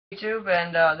YouTube,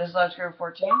 and this is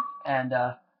LightXGreeper14, and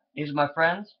these are my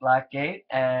friends, BlackGate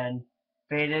and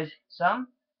FatedSum,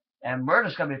 and we're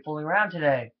just gonna be fooling around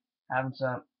today, having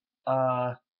some,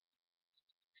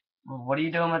 what are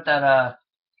you doing with that,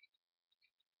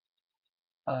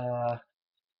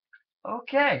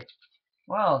 okay,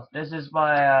 well, this is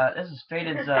my, this is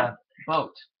Fated's,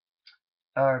 boat,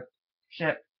 or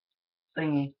ship,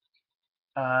 thingy,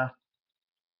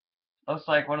 looks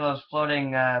like one of those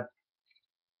floating,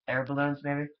 air balloons,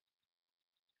 maybe,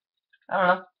 I don't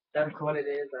know. That's what it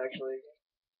is, actually.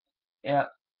 Yeah.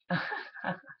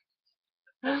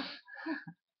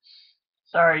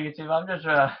 Sorry, YouTube. I'm just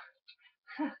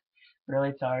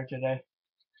really tired today.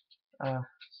 Uh,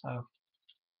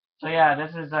 so yeah,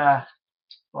 this is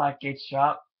BlackGate's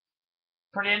shop.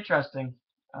 Pretty interesting.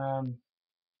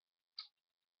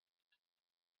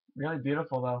 Really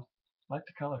beautiful though. I like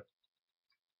the color.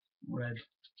 Red.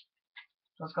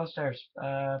 Let's go upstairs.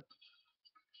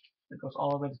 It goes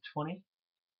all the way to 20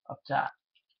 up top.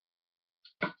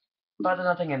 But there's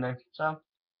nothing in there, so.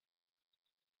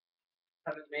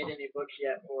 Haven't made any books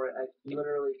yet for it. I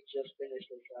literally just finished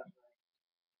this last night.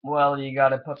 Well, you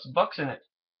gotta put some books in it.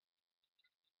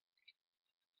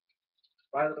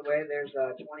 By the way, there's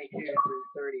 22 through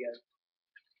 30.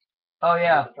 Oh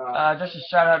yeah. Just a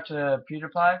shout out to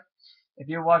pewdiepie. If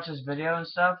you watch this video and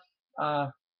stuff,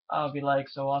 I'll be like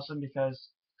so awesome because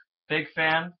big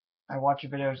fan. I watch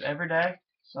your videos every day,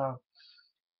 so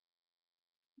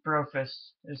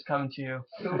Brofist is coming to you.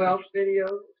 Who else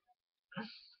videos?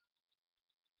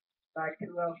 Like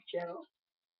who else channel?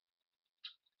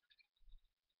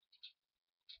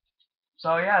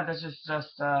 So yeah, this is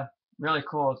just really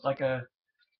cool. It's like a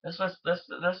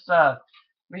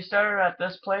we started at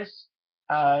this place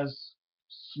as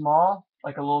small,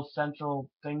 like a little central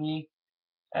thingy,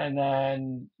 and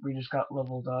then we just got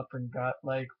leveled up and got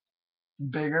like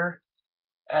bigger.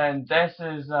 And this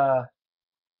is a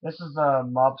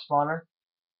mob spawner.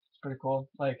 It's pretty cool.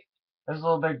 Like there's a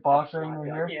little big box right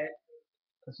here.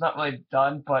 It's not really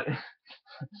done, but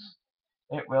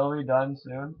it will be done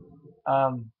soon.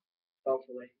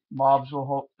 Hopefully. Mobs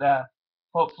will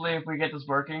hopefully if we get this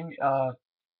working,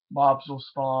 mobs will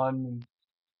spawn and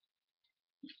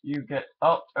you get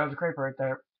there's a creeper right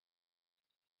there.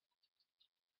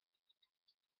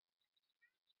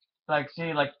 Like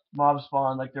see like mob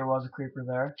spawn like there was a creeper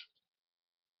there.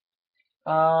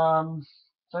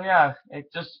 So yeah,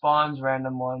 it just spawns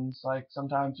random ones. Like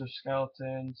sometimes there's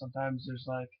skeletons, sometimes there's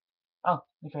like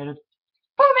they faded.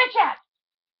 Boom headshot!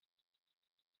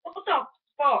 What the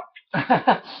fuck?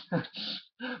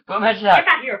 Boom headshot! Get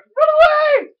out here! Run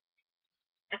away!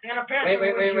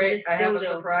 Wait. I have a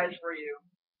surprise for you.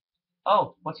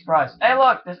 Oh, what surprise? Hey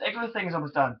look, this igloo thing is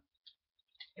almost done.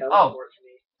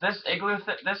 This igloo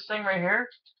this thing right here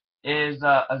is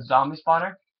a zombie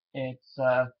spawner. It's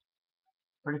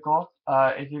pretty cool.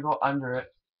 If you go under it,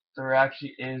 there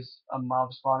actually is a mob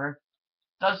spawner. It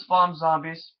does spawn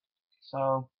zombies,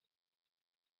 so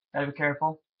gotta be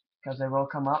careful because they will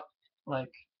come up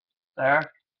like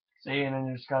there. See, and then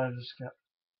you just gotta get.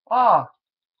 Oh,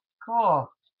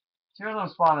 cool. Two of them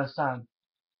spawn this time.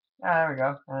 Yeah, there we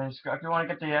go. And if you want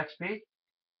to get the XP,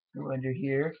 go under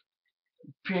here,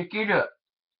 pick it up.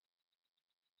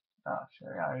 Oh,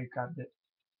 sure, I already got it.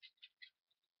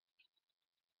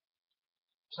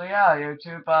 So yeah,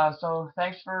 YouTube. So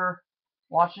thanks for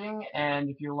watching, and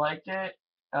if you liked it,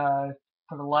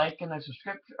 put a like and a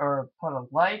subscription, or put a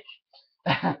like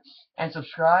and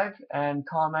subscribe, and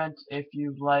comment if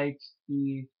you liked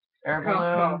the air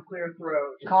balloon. Clear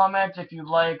throat. Comment if you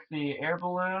like the air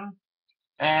balloon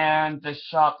and the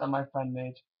shop that my friend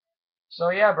made. So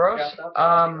yeah, bros.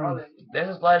 This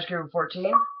is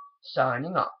LightXGreeper14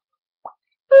 signing off.